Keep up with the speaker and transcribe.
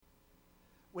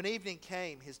When evening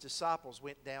came, his disciples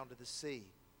went down to the sea,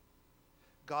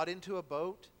 got into a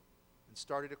boat, and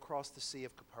started across the Sea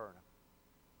of Capernaum.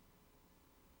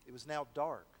 It was now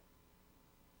dark,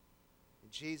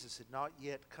 and Jesus had not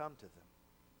yet come to them.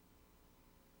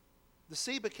 The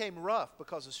sea became rough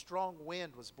because a strong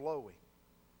wind was blowing.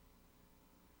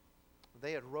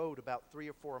 They had rowed about 3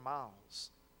 or 4 miles.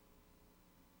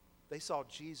 They saw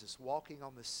Jesus walking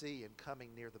on the sea and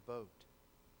coming near the boat,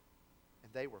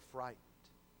 and they were frightened.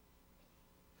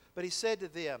 But he said to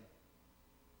them,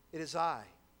 "It is I.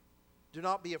 Do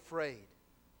not be afraid."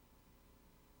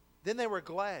 Then they were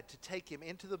glad to take him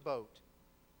into the boat,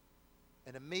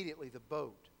 and immediately the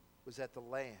boat was at the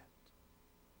land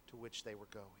to which they were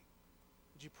going.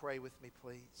 Would you pray with me,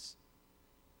 please?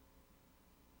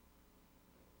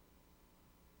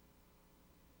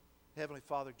 Heavenly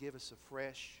Father, give us a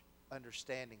fresh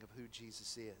understanding of who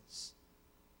Jesus is.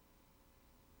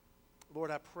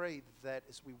 Lord, I pray that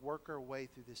as we work our way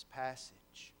through this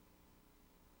passage,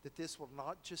 that this will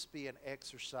not just be an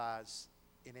exercise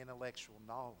in intellectual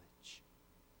knowledge,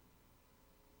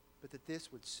 but that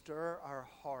this would stir our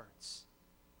hearts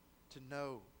to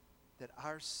know that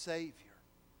our Savior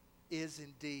is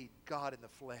indeed God in the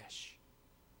flesh.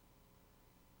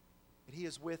 And He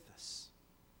is with us.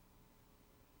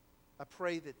 I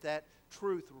pray that that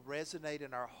truth will resonate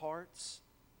in our hearts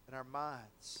and our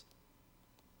minds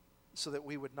so that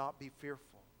we would not be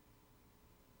fearful,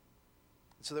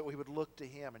 so that we would look to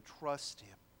Him and trust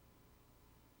Him,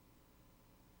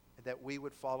 and that we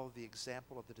would follow the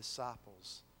example of the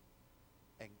disciples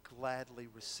and gladly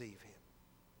receive Him.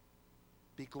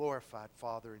 Be glorified,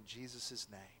 Father, in Jesus'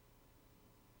 name.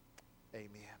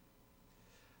 Amen.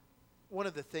 One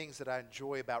of the things that I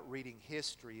enjoy about reading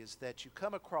history is that you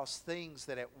come across things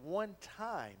that at one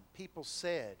time people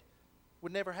said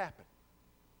would never happen.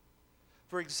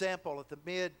 For example, at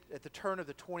the turn of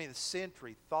the 20th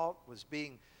century, thought was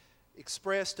being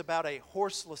expressed about a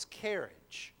horseless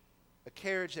carriage, a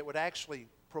carriage that would actually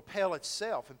propel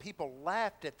itself. And people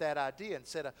laughed at that idea and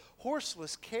said, "A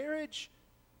horseless carriage?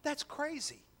 That's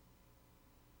crazy."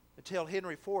 Until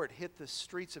Henry Ford hit the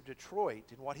streets of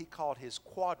Detroit in what he called his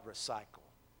quadricycle,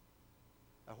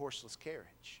 a horseless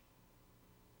carriage.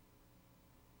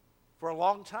 For a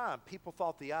long time, people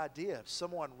thought the idea of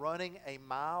someone running a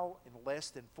mile in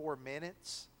less than 4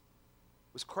 minutes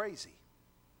was crazy.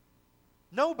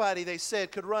 Nobody, they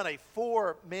said, could run a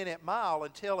 4-minute mile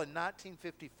until in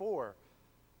 1954,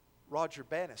 Roger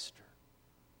Bannister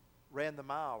ran the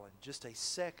mile in just a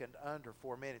second under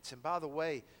 4 minutes. And by the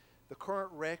way, the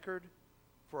current record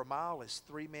for a mile is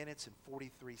 3 minutes and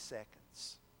 43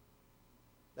 seconds.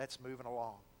 That's moving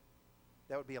along.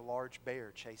 That would be a large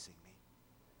bear chasing me.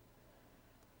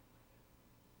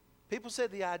 People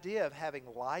said the idea of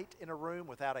having light in a room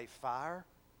without a fire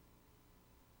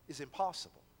is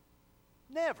impossible.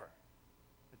 Never.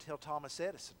 Until Thomas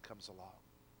Edison comes along.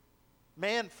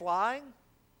 Man flying?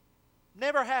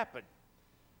 Never happened.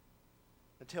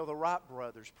 Until the Wright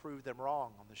brothers proved them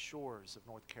wrong on the shores of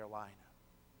North Carolina.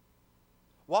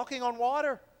 Walking on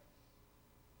water?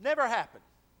 Never happened.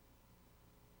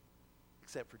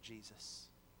 Except for Jesus.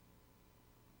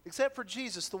 Except for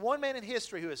Jesus, the one man in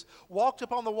history who has walked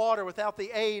upon the water without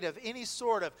the aid of any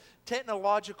sort of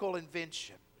technological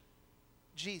invention.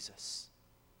 Jesus.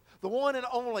 The one and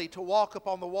only to walk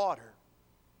upon the water.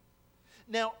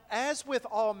 Now, as with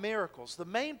all miracles, the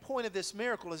main point of this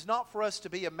miracle is not for us to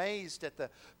be amazed at the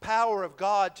power of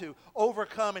God to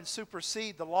overcome and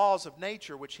supersede the laws of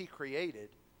nature which He created.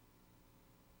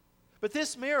 But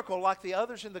this miracle, like the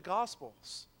others in the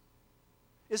Gospels,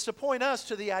 is to point us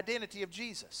to the identity of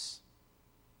Jesus.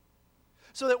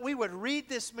 So that we would read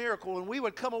this miracle and we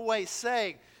would come away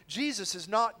saying, Jesus is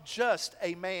not just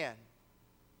a man.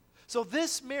 So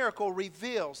this miracle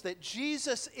reveals that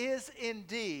Jesus is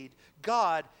indeed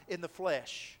God in the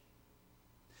flesh.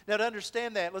 Now to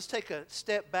understand that, let's take a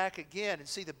step back again and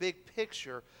see the big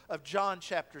picture of John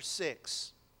chapter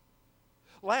 6.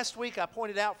 Last week I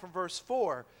pointed out from verse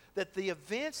 4 that the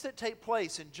events that take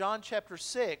place in John chapter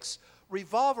 6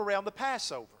 revolve around the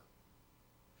Passover.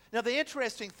 Now the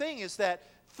interesting thing is that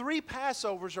 3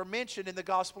 Passovers are mentioned in the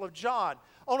Gospel of John.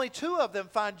 Only 2 of them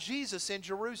find Jesus in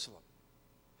Jerusalem.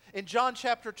 In John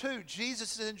chapter 2,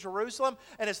 Jesus is in Jerusalem,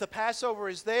 and as the Passover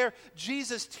is there,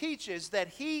 Jesus teaches that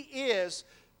He is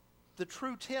the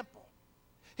true temple.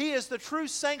 He is the true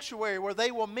sanctuary where they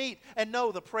will meet and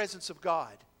know the presence of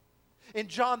God. In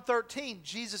John 13,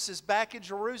 Jesus is back in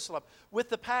Jerusalem with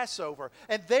the Passover,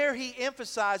 and there He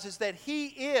emphasizes that He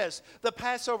is the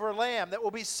Passover lamb that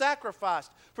will be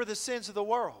sacrificed for the sins of the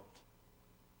world.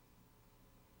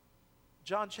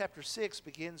 John chapter 6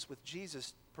 begins with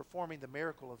Jesus performing the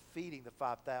miracle of feeding the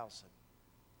 5,000.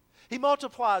 He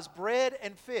multiplies bread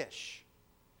and fish.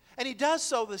 And he does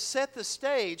so to set the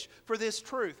stage for this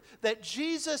truth, that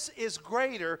Jesus is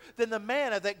greater than the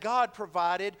manna that God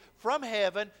provided from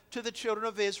heaven to the children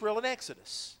of Israel in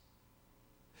Exodus.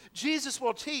 Jesus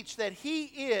will teach that He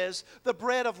is the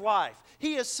bread of life.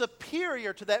 He is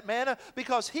superior to that manna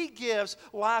because He gives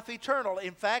life eternal.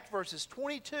 In fact, verses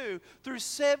 22 through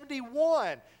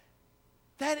 71,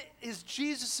 that is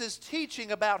Jesus'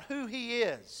 teaching about who He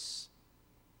is.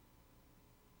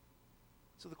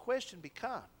 So the question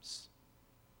becomes,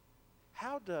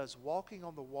 how does walking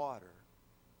on the water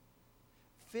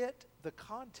fit the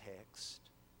context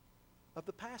of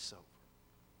the Passover?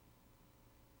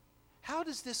 How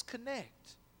does this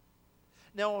connect?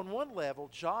 Now, on one level,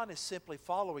 John is simply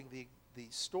following the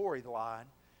storyline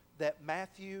that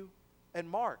Matthew and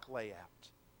Mark lay out.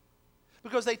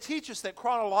 Because they teach us that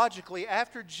chronologically,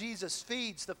 after Jesus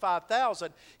feeds the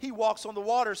 5,000, He walks on the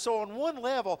water. So on one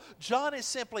level, John is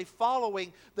simply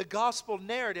following the gospel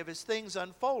narrative as things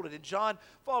unfolded. And John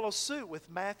follows suit with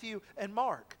Matthew and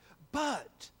Mark.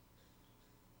 But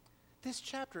this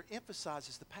chapter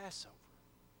emphasizes the Passover.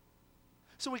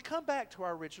 So we come back to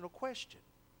our original question.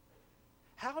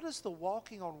 How does the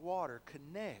walking on water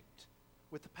connect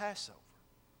with the Passover?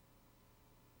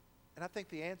 And I think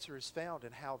the answer is found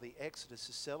in how the Exodus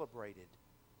is celebrated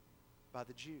by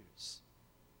the Jews.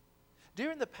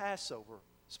 During the Passover,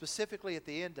 specifically at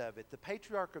the end of it, the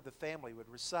patriarch of the family would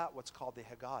recite what's called the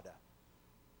Haggadah.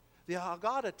 The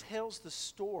Haggadah tells the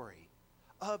story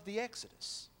of the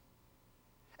Exodus.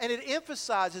 And it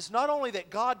emphasizes not only that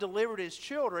God delivered His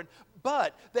children,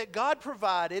 but that God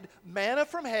provided manna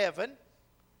from heaven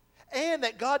and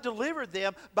that God delivered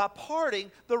them by parting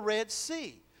the Red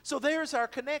Sea. So there's our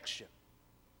connection.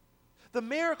 The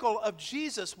miracle of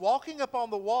Jesus walking upon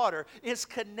the water is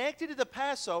connected to the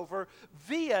Passover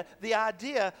via the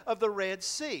idea of the Red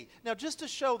Sea. Now, just to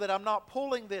show that I'm not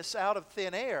pulling this out of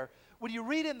thin air, when you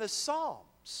read in the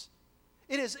Psalms,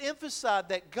 it is emphasized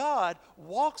that God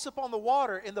walks upon the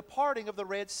water in the parting of the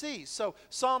Red Sea. So,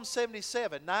 Psalm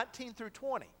 77, 19 through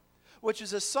 20, which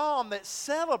is a psalm that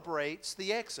celebrates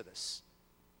the Exodus.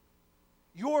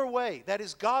 Your way, that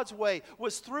is God's way,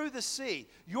 was through the sea.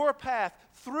 Your path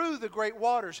through the great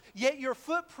waters. Yet your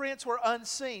footprints were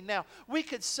unseen. Now, we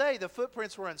could say the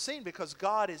footprints were unseen because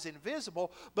God is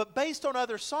invisible, but based on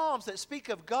other psalms that speak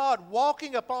of God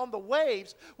walking upon the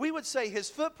waves, we would say His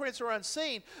footprints are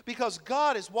unseen because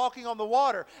God is walking on the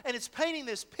water. And it's painting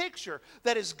this picture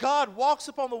that as God walks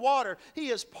upon the water,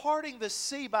 He is parting the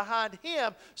sea behind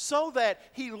Him so that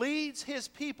He leads His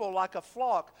people like a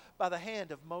flock by the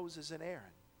hand of Moses and Aaron.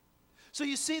 So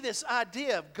you see this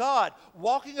idea of God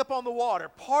walking upon the water,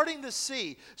 parting the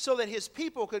sea so that His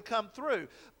people could come through.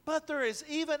 But there is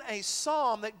even a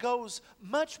psalm that goes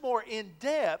much more in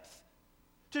depth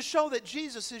to show that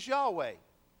Jesus is Yahweh.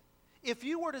 If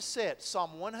you were to set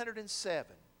Psalm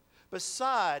 107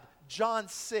 beside John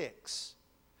 6,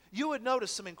 you would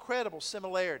notice some incredible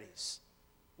similarities.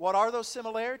 What are those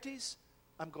similarities?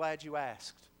 I'm glad you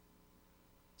asked.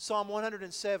 Psalm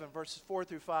 107, verses 4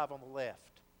 through 5 on the left.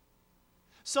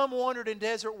 Some wandered in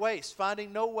desert wastes,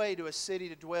 finding no way to a city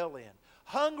to dwell in.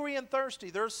 Hungry and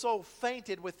thirsty, their soul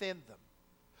fainted within them.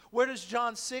 Where does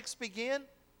John 6 begin?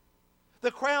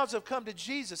 The crowds have come to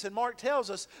Jesus, and Mark tells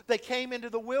us they came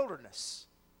into the wilderness.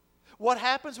 What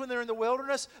happens when they're in the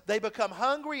wilderness? They become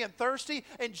hungry and thirsty,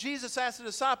 and Jesus asks the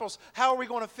disciples, how are we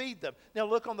going to feed them? Now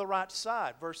look on the right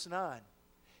side, verse 9.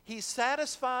 He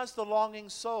satisfies the longing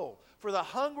soul. For the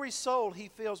hungry soul He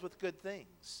fills with good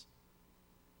things.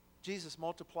 Jesus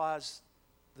multiplies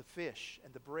the fish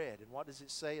and the bread. And what does it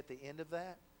say at the end of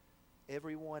that?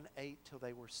 Everyone ate till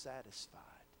they were satisfied.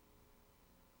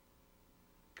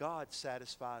 God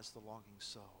satisfies the longing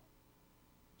soul.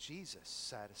 Jesus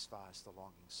satisfies the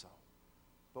longing soul.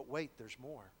 But wait, there's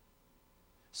more.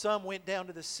 Some went down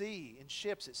to the sea in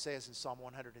ships, it says in Psalm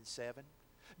 107.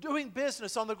 Doing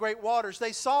business on the great waters,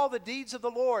 they saw the deeds of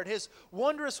the Lord, His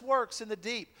wondrous works in the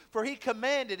deep. For He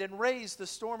commanded and raised the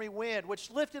stormy wind, which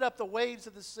lifted up the waves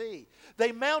of the sea.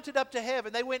 They mounted up to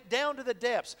heaven. They went down to the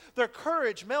depths. Their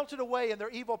courage melted away in their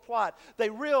evil plot.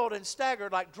 They reeled and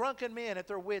staggered like drunken men at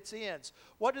their wits' ends.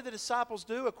 What do the disciples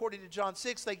do? According to John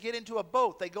 6, they get into a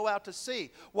boat. They go out to sea.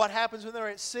 What happens when they're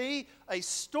at sea? A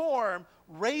storm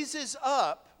rises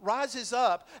up,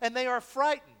 and they are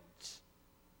frightened.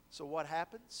 So what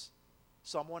happens?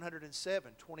 Psalm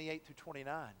 107, 28 through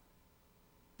 29.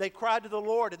 They cried to the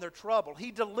Lord in their trouble. He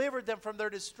delivered them from their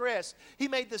distress. He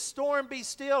made the storm be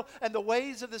still, and the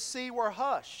waves of the sea were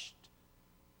hushed.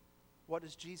 What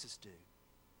does Jesus do?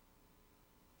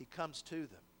 He comes to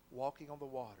them. walking on the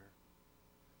water,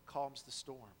 calms the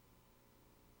storm.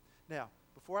 Now,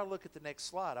 before I look at the next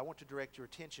slide, I want to direct your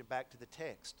attention back to the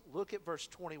text. Look at verse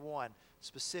 21,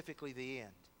 specifically the end.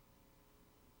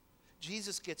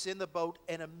 Jesus gets in the boat,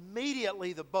 and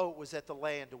immediately the boat was at the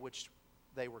land to which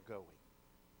they were going.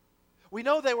 We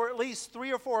know they were at least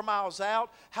 3 or 4 miles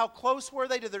out. How close were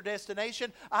they to their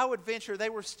destination? I would venture they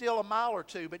were still a mile or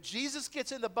two. But Jesus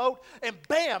gets in the boat, and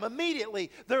bam,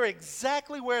 immediately, they're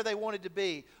exactly where they wanted to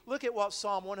be. Look at what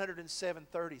Psalm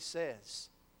 107:30 says.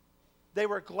 They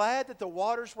were glad that the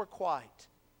waters were quiet,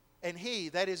 and He,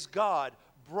 that is God,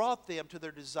 brought them to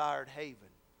their desired haven.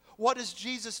 What does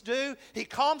Jesus do? He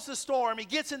calms the storm, He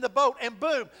gets in the boat, and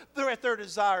boom, they're at their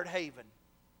desired haven.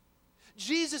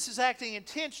 Jesus is acting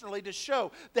intentionally to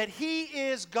show that He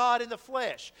is God in the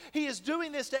flesh. He is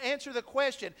doing this to answer the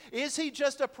question, is He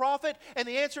just a prophet? And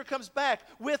the answer comes back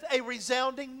with a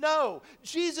resounding no.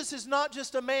 Jesus is not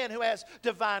just a man who has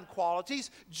divine qualities.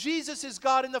 Jesus is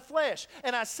God in the flesh.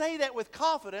 And I say that with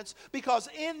confidence because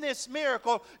in this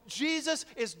miracle, Jesus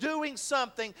is doing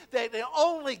something that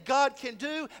only God can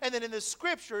do and that in the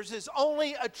Scriptures is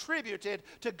only attributed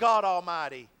to God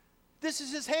Almighty. This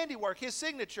is His handiwork, His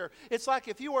signature. It's like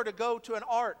if you were to go to an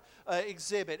art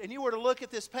exhibit and you were to look at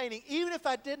this painting, even if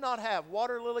I did not have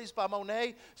Water Lilies by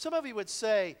Monet, some of you would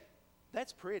say,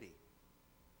 that's pretty.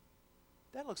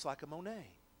 That looks like a Monet,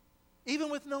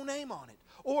 even with no name on it.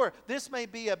 Or this may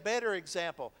be a better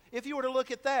example. If you were to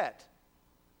look at that,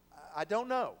 I don't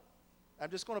know. I'm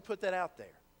just going to put that out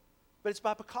there. But it's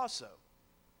by Picasso.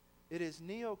 It is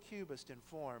neo-cubist in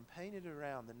form, painted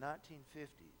around the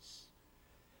 1950s.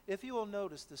 If you will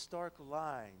notice the stark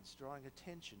lines drawing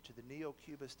attention to the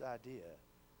neo-cubist idea,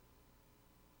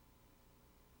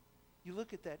 you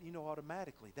look at that and you know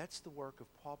automatically that's the work of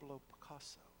Pablo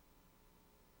Picasso.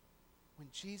 When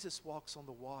Jesus walks on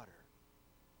the water,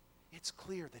 it's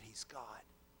clear that He's God.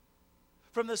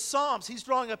 From the Psalms, He's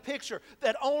drawing a picture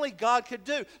that only God could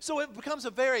do. So it becomes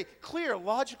a very clear,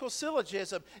 logical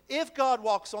syllogism. If God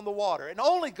walks on the water, and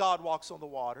only God walks on the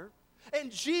water,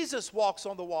 and Jesus walks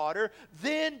on the water,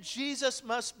 then Jesus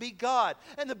must be God.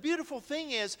 And the beautiful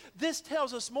thing is, this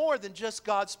tells us more than just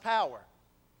God's power.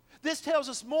 This tells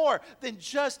us more than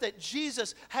just that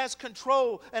Jesus has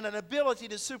control and an ability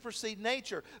to supersede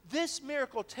nature. This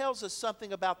miracle tells us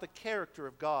something about the character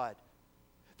of God.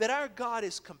 That our God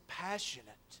is compassionate.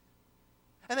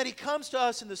 And that He comes to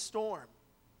us in the storm.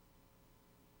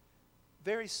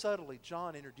 Very subtly,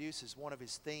 John introduces one of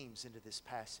his themes into this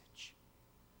passage.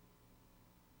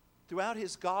 Throughout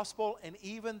his gospel and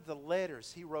even the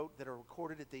letters he wrote that are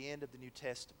recorded at the end of the New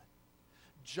Testament,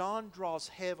 John draws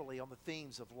heavily on the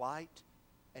themes of light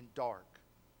and dark.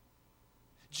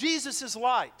 Jesus is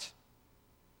light.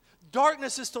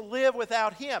 Darkness is to live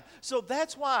without Him. So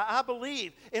that's why I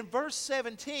believe in verse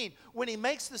 17, when he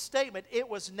makes the statement, it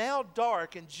was now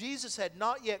dark and Jesus had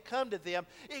not yet come to them,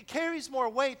 it carries more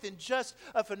weight than just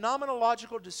a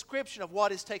phenomenological description of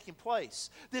what is taking place.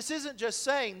 This isn't just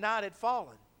saying night had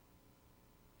fallen.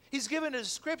 He's given a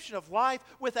description of life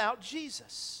without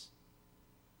Jesus.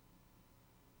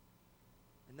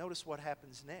 And notice what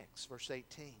happens next, verse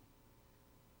 18.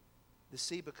 The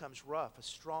sea becomes rough, a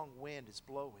strong wind is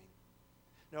blowing.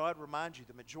 Now, I'd remind you,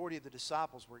 the majority of the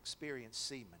disciples were experienced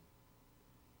seamen.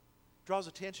 Draws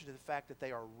attention to the fact that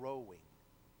they are rowing.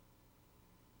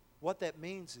 What that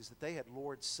means is that they had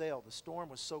lowered sail. The storm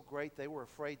was so great they were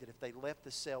afraid that if they left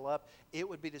the sail up, it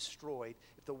would be destroyed.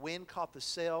 If the wind caught the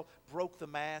sail, broke the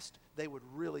mast, they would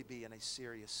really be in a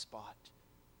serious spot.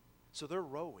 So they're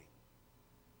rowing,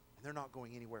 and they're not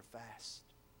going anywhere fast.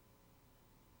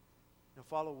 Now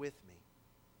follow with me.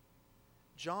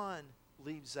 John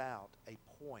leaves out a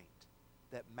point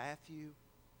that Matthew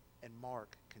and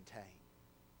Mark contain.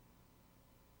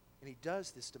 And he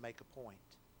does this to make a point.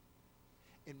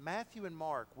 In Matthew and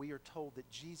Mark, we are told that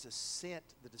Jesus sent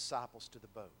the disciples to the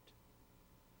boat.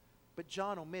 But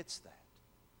John omits that.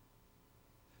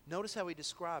 Notice how he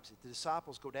describes it. The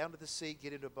disciples go down to the sea,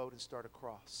 get into a boat, and start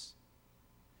across.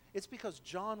 It's because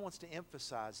John wants to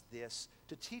emphasize this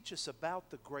to teach us about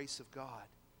the grace of God.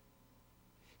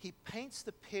 He paints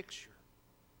the picture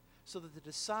so that the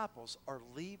disciples are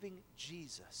leaving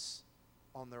Jesus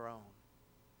on their own.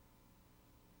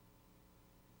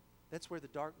 That's where the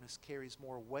darkness carries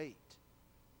more weight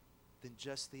than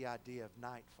just the idea of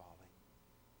night falling.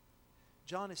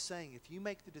 John is saying if you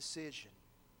make the decision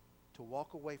to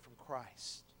walk away from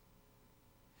Christ,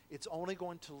 it's only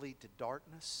going to lead to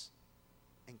darkness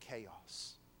and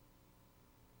chaos.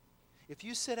 If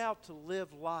you set out to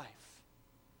live life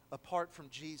apart from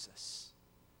Jesus,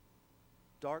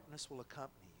 darkness will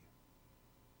accompany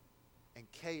you,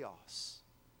 and chaos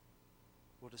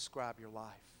will describe your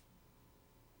life.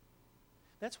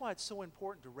 That's why it's so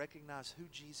important to recognize who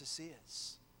Jesus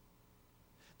is.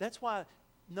 That's why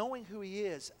knowing who He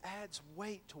is adds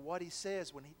weight to what He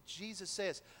says when Jesus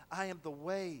says, I am the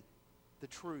way, the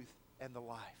truth, and the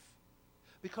life.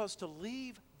 Because to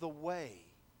leave the way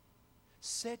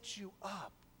sets you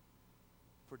up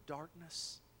for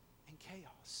darkness and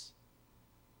chaos.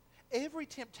 Every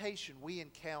temptation we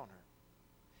encounter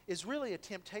is really a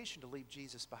temptation to leave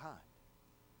Jesus behind.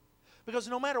 Because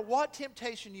no matter what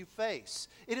temptation you face,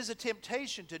 it is a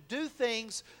temptation to do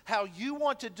things how you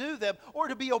want to do them or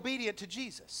to be obedient to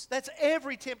Jesus. That's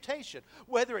every temptation,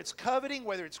 whether it's coveting,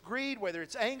 whether it's greed, whether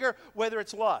it's anger, whether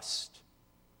it's lust.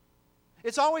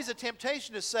 It's always a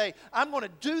temptation to say, I'm going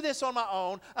to do this on my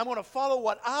own. I'm going to follow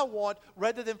what I want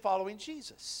rather than following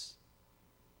Jesus.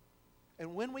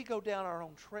 And when we go down our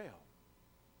own trail,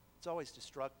 it's always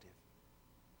destructive.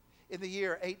 In the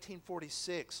year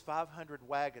 1846, 500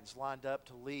 wagons lined up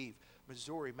to leave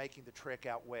Missouri, making the trek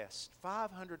out west.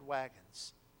 500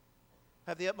 wagons.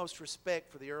 I have the utmost respect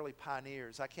for the early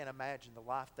pioneers. I can't imagine the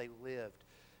life they lived,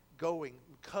 going,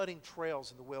 cutting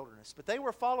trails in the wilderness. But they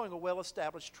were following a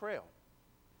well-established trail.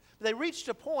 They reached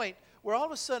a point where all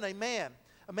of a sudden a man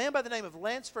by the name of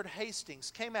Lansford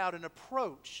Hastings came out and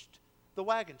approached the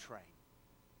wagon train.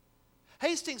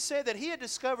 Hastings said that he had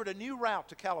discovered a new route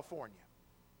to California.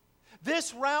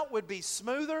 This route would be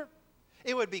smoother,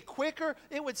 it would be quicker,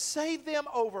 it would save them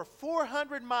over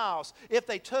 400 miles if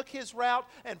they took his route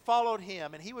and followed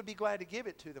him, and he would be glad to give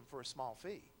it to them for a small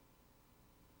fee.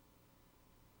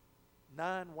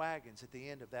 9 wagons at the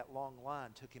end of that long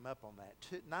line took him up on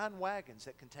that. 9 wagons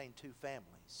that contained 2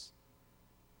 families.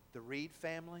 The Reed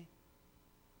family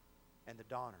and the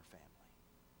Donner family.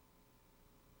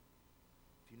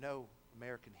 If you know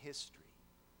American history,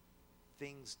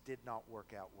 things did not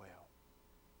work out well.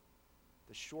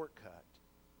 The shortcut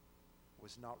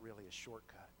was not really a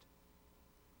shortcut,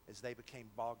 as they became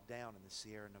bogged down in the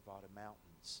Sierra Nevada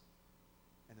mountains,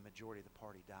 and the majority of the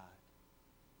party died.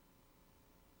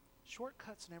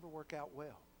 Shortcuts never work out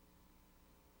well,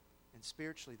 and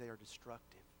spiritually they are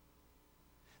destructive.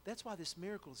 That's why this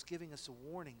miracle is giving us a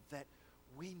warning that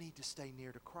we need to stay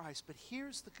near to Christ. But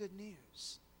here's the good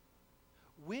news.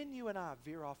 When you and I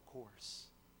veer off course,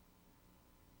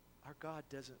 our God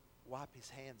doesn't wipe His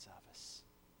hands of us.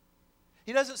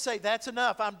 He doesn't say, that's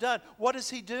enough, I'm done. What does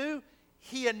He do?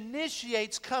 He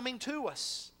initiates coming to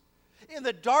us. In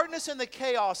the darkness and the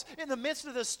chaos, in the midst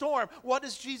of the storm, what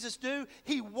does Jesus do?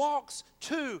 He walks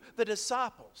to the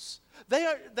disciples.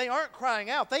 They aren't crying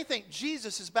out. They think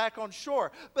Jesus is back on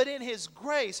shore. But in His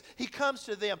grace, He comes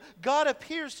to them. God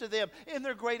appears to them in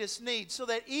their greatest need, so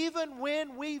that even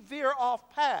when we veer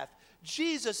off path,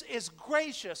 Jesus is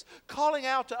gracious, calling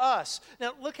out to us.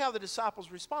 Now, look how the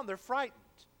disciples respond. They're frightened.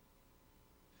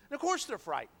 And of course they're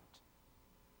frightened.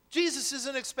 Jesus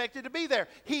isn't expected to be there.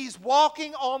 He's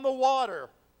walking on the water.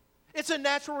 It's a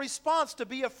natural response to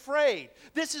be afraid.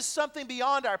 This is something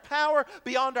beyond our power,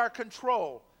 beyond our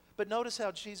control. But notice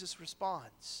how Jesus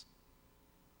responds.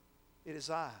 It is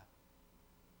I.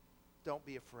 Don't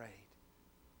be afraid.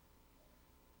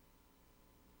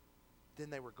 Then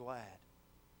they were glad.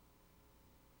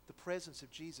 The presence of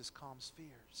Jesus calms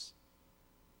fears.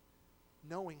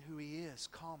 Knowing who He is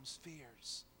calms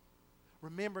fears.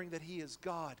 Remembering that He is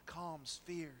God calms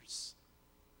fears.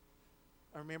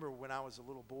 I remember when I was a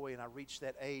little boy and I reached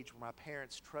that age where my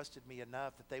parents trusted me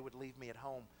enough that they would leave me at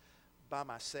home by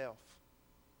myself.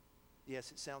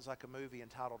 Yes, it sounds like a movie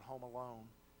entitled Home Alone.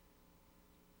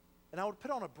 And I would put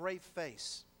on a brave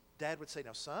face. Dad would say,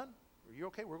 now son, are you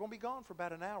okay? We're going to be gone for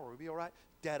about an hour. We'll be all right.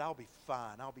 Dad, I'll be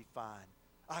fine. I'll be fine.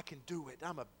 I can do it.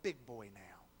 I'm a big boy now.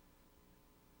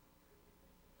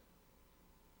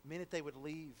 The minute they would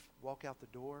leave, walk out the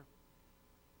door,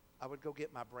 I would go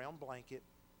get my brown blanket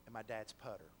and my dad's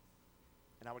putter.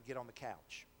 And I would get on the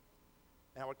couch.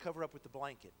 And I would cover up with the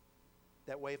blanket.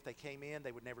 That way, if they came in,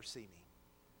 they would never see me.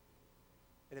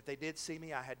 And if they did see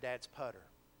me, I had Dad's putter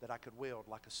that I could wield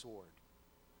like a sword.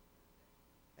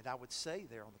 And I would say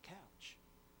there on the couch.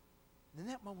 And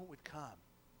then that moment would come.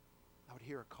 I would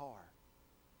hear a car.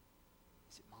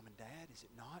 Is it Mom and Dad? Is it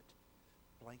not?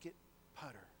 Blanket,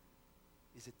 putter.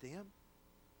 Is it them?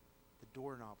 The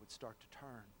doorknob would start to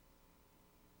turn.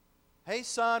 Hey,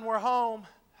 son, we're home.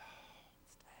 Oh,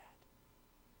 it's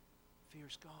Dad.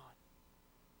 Fear's gone.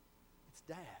 It's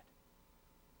Dad.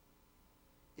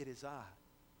 It is I.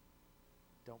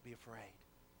 Don't be afraid.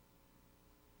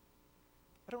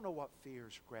 I don't know what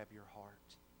fears grab your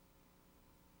heart,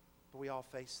 but we all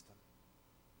face them.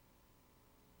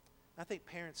 I think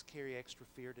parents carry extra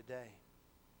fear today.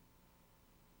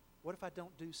 What if I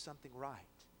don't do something right?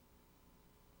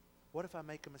 What if I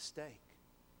make a mistake?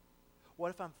 What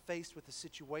if I'm faced with a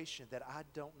situation that I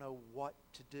don't know what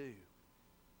to do?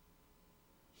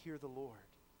 Hear the Lord.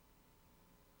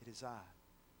 It is I.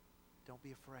 Don't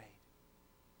be afraid.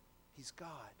 He's God.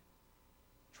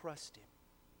 Trust Him.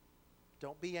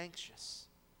 Don't be anxious,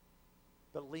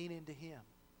 but lean into Him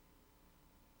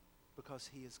because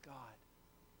He is God.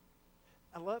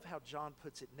 I love how John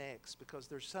puts it next because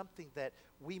there's something that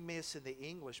we miss in the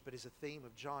English but is a theme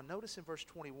of John. Notice in verse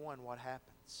 21 what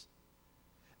happens.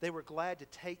 They were glad to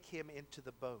take Him into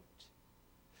the boat.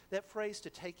 That phrase, to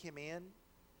take Him in,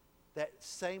 that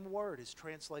same word is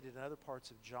translated in other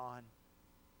parts of John,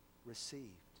 received.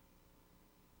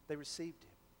 They received Him.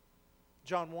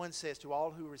 John 1 says, to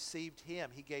all who received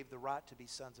Him, He gave the right to be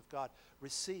sons of God.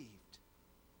 Received.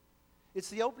 It's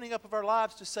the opening up of our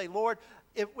lives to say, Lord,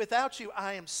 without You,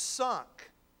 I am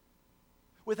sunk.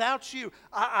 Without You,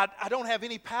 I don't have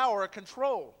any power or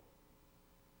control.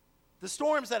 The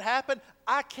storms that happen,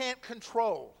 I can't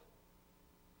control.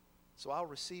 So I'll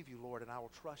receive You, Lord, and I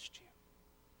will trust You.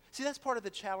 See, that's part of the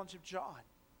challenge of John,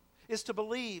 is to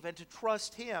believe and to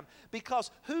trust Him, because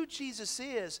who Jesus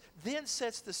is then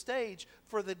sets the stage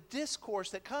for the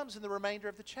discourse that comes in the remainder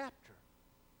of the chapter.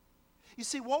 You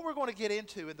see, what we're going to get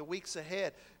into in the weeks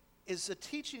ahead is a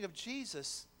teaching of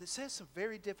Jesus that says some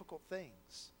very difficult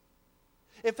things.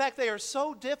 In fact, they are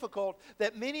so difficult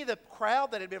that many of the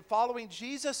crowd that had been following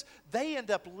Jesus, they end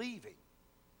up leaving.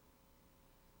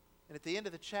 And at the end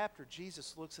of the chapter,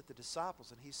 Jesus looks at the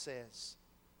disciples and He says,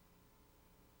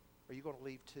 are you going to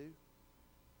leave too?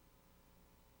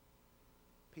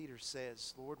 Peter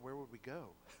says, Lord, where would we go?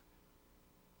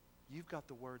 You've got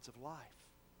the words of life.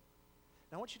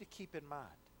 Now I want you to keep in mind,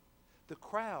 the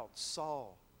crowd saw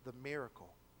the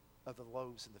miracle of the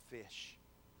loaves and the fish.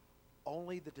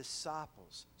 Only the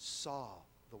disciples saw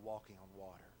the walking on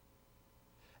water.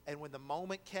 And when the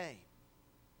moment came,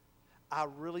 I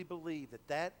really believe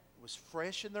that was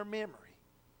fresh in their memory,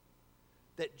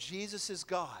 that Jesus is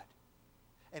God.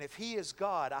 And if He is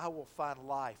God, I will find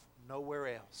life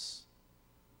nowhere else.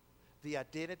 The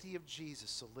identity of Jesus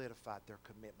solidified their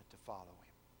commitment to follow Him.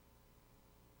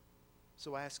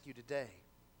 So I ask you today,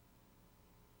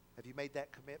 have you made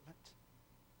that commitment?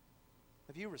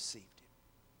 Have you received Him?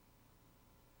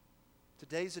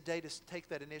 Today's a day to take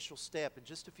that initial step. In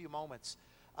just a few moments,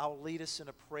 I'll lead us in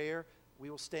a prayer.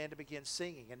 We will stand to begin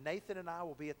singing, and Nathan and I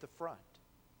will be at the front.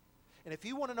 And if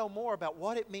you want to know more about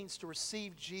what it means to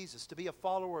receive Jesus, to be a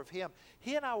follower of Him,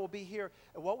 he and I will be here.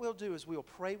 And what we'll do is we'll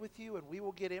pray with you, and we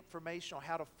will get information on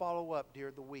how to follow up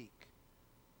during the week.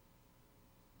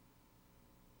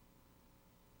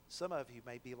 Some of you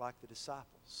may be like the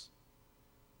disciples.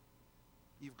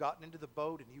 You've gotten into the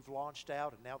boat and you've launched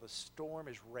out, and now the storm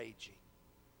is raging.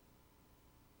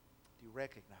 Do you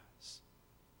recognize?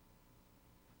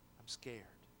 I'm scared.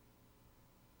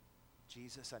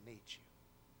 Jesus, I need You.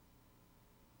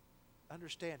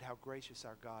 Understand how gracious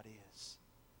our God is.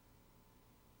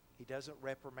 He doesn't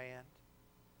reprimand.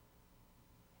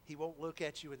 He won't look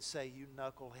at you and say, you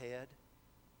knucklehead.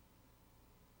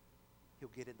 He'll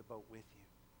get in the boat with you,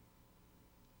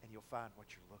 and you'll find what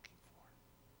you're looking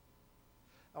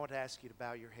for. I want to ask you to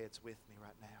bow your heads with me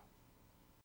right now.